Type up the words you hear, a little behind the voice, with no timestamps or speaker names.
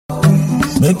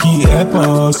make it help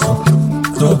us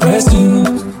to press you.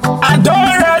 I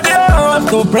don't ready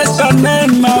to press your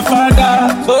name, my father.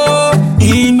 Oh,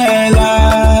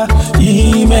 Imela,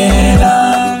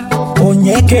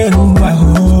 Onyeke rumba,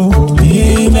 oh,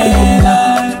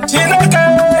 Imela, Chineke.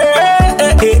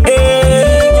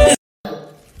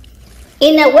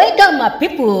 In a way, though, my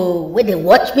people, where they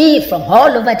watch me from all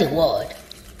over the world.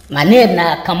 My name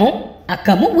na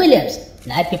Akamu Williams.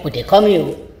 Now people they call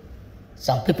me.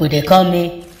 Some people they call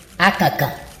me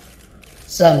Akaka.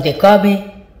 Some they call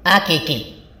me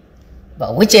Akeke.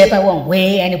 But whichever one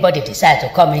way anybody decide to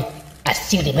call me, I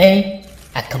still remain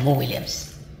Akamu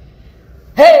Williams.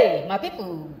 Hey, my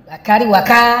people, I carry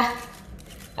waka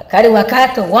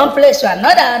to one place to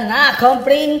another. Now I come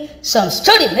bring some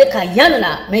story, make a yarn,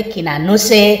 making a no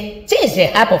say things they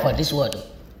happen for this world.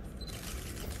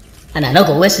 And I not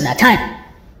go wasting our time.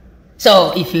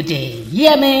 So if you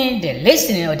hear me, the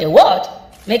listening or the word,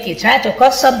 make you try to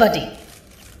call somebody.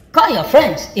 Call your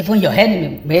friends, even your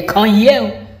enemy may come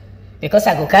here. Because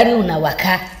I go carry una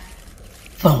waka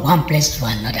from one place to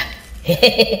another.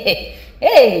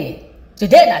 Hey,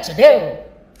 today not today.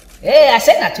 Hey, I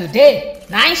said not today.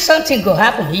 Now something go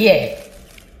happen here.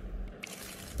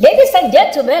 Ladies and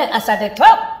gentlemen, as I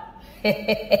talk,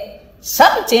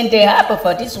 something they happen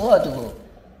for this world.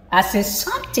 I say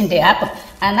something they happen,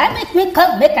 and I make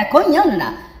a come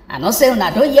now. I don't say I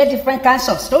don't hear different kinds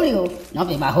of story. Not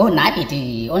be my whole night be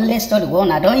the only story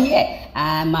one I don't hear,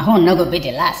 and my whole not go be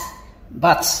the last.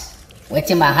 But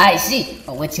waiting my eye see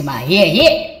or waiting my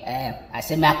hear, I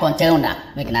say my tell now,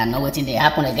 making I know what they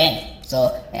happen again.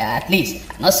 So at least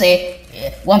I not say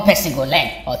one person go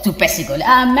learn or two person go learn,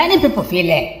 and many people feel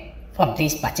learn from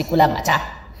this particular matter.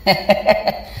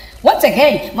 Once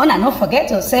again, Mona not forget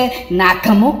to say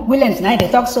Nakamu Williams now they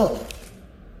talk so.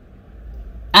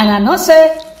 And I not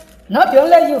say not be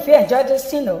only you feel enjoy this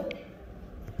thing though.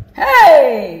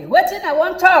 Hey, waiting I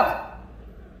want talk.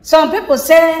 Some people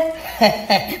say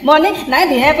money not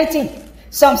be everything.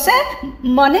 Some say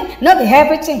money not be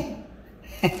everything.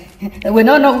 We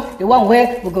don't know the one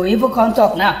way we go even come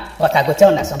talk now, but I go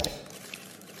tell you something.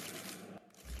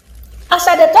 As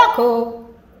I talk,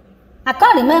 I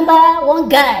can't remember one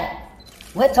guy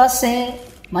who thought say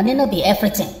money no be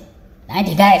everything. Now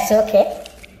the guy say okay.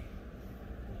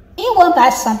 He won't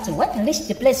buy something. When he reach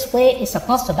the place where he's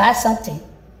supposed to buy something,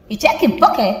 he check him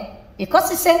pocket because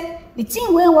he said the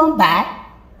thing where he won't buy,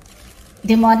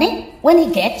 the money when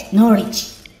he get no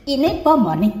reach. He need more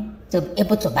money to be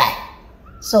able to buy.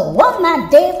 So one man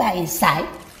there by his side,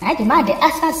 and the man they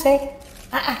ask and say,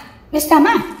 Mr.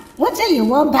 Man, what do you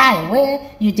want buy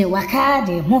where you dey waka,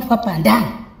 they move up and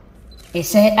down? He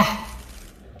said,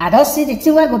 I don't see the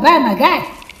thing where go buy my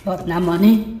guy, but now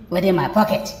money within my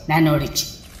pocket, now no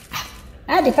reach.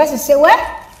 And the person say, well,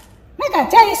 make I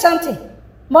tell you something.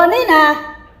 Money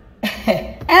now,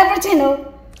 everything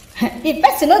no. If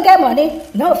person no get money,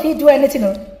 no fit do anything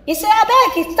no. He say,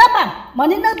 I beg, stop am.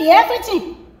 Money no be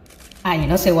everything. And you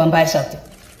know say one buy something.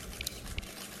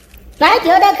 Like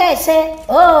the other guy say,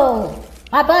 oh,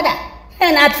 my brother,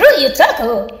 and I true you talk,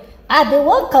 I be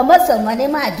one commerce some money,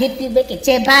 I give you, make it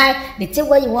buy the thing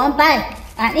where you want buy.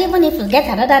 And even if you get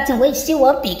another thing where you still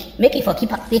want pick, make it for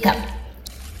pick up.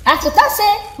 As you talk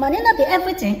say, money not be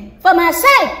everything. For my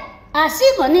side, I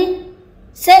see money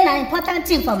say an important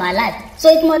thing for my life. So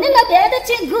if money not be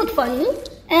everything good for you,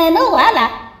 no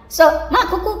wahala. So ma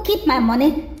kuku keep my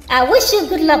money. I wish you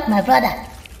good luck, my brother.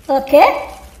 Okay?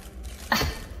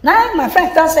 Now my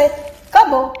friend thought say,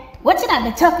 come on, what I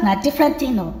be talk na different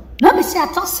thing no. No be say I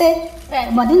thought say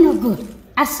money no good.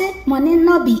 I say money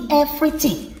no be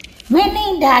everything.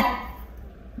 Meaning that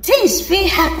things will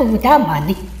happen without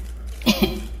money.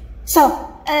 So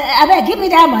I better give me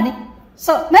that money.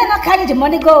 So may not carry the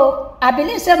money go. I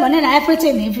believe say money na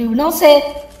everything. If you not say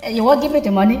you won't give me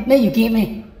the money, may you give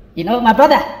me. You know, my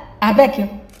brother, I beg you.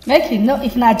 Make you know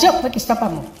if not joke, make you stop a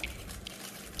move.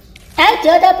 And the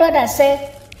other brother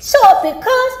say, so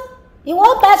because you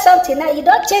won't buy something now, you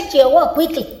don't change your work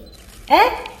quickly.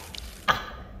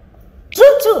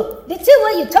 True. The thing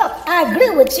when you talk, I agree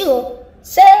with you.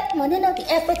 Say money not be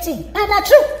everything. And that's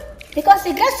true. Because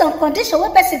if there's some condition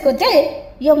where person go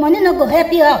there, your money not go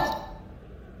help you out.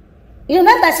 You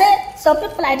remember say some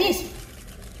people like this,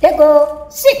 they go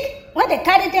sick. When they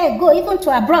carry them, go even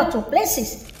to abroad, to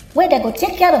places where they go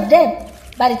take care of them.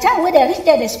 By the time when they reach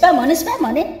there, they spend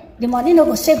money, the money no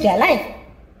go save their life.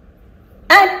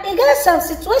 And you get some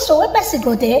situation where person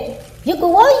go there, you go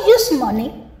want use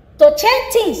money to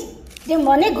change things. The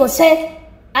money go say,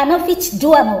 I no fit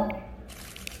do am.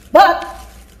 But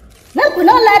make we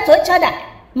not lie to each other.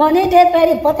 Money they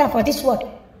very important for this world.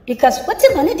 Because what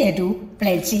the money they do,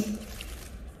 plenty.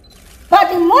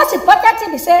 But the most important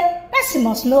thing is say, person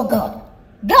must know God.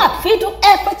 God fit do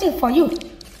everything for you.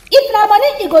 If na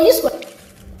money, you go use for.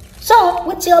 So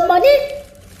with your money,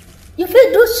 you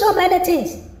fit do so many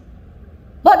things.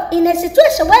 But in a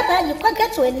situation whereby you can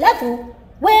get to a level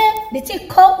where the thing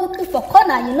come looking for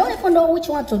corner, you don't even know which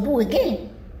one to do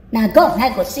again. Now God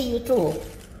now go see you through.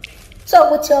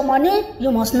 So with your money,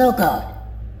 you must know God.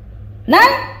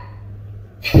 Now,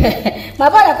 my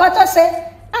brother got to say,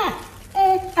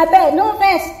 I bet no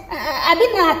verse. I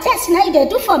been a test now you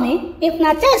do for me. If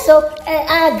not test, so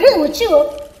I agree with you.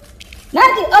 Now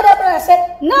the other brother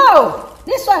said, no,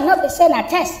 this one not be saying a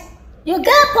test. You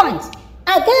get point.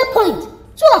 I get point.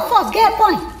 Two of us get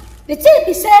point. The thing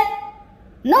be said,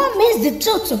 no mix the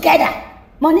two together.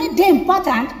 Money dey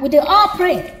important. We dey all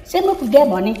pray. Say make we get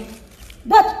money.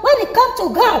 But when it comes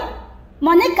to God,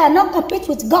 money cannot compete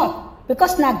with God.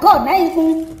 Because now God now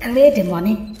even create the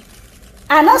money.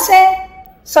 I know say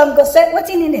some go say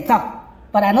wetin in the talk,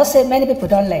 but I know say many people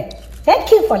don't learn. Thank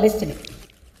you for listening.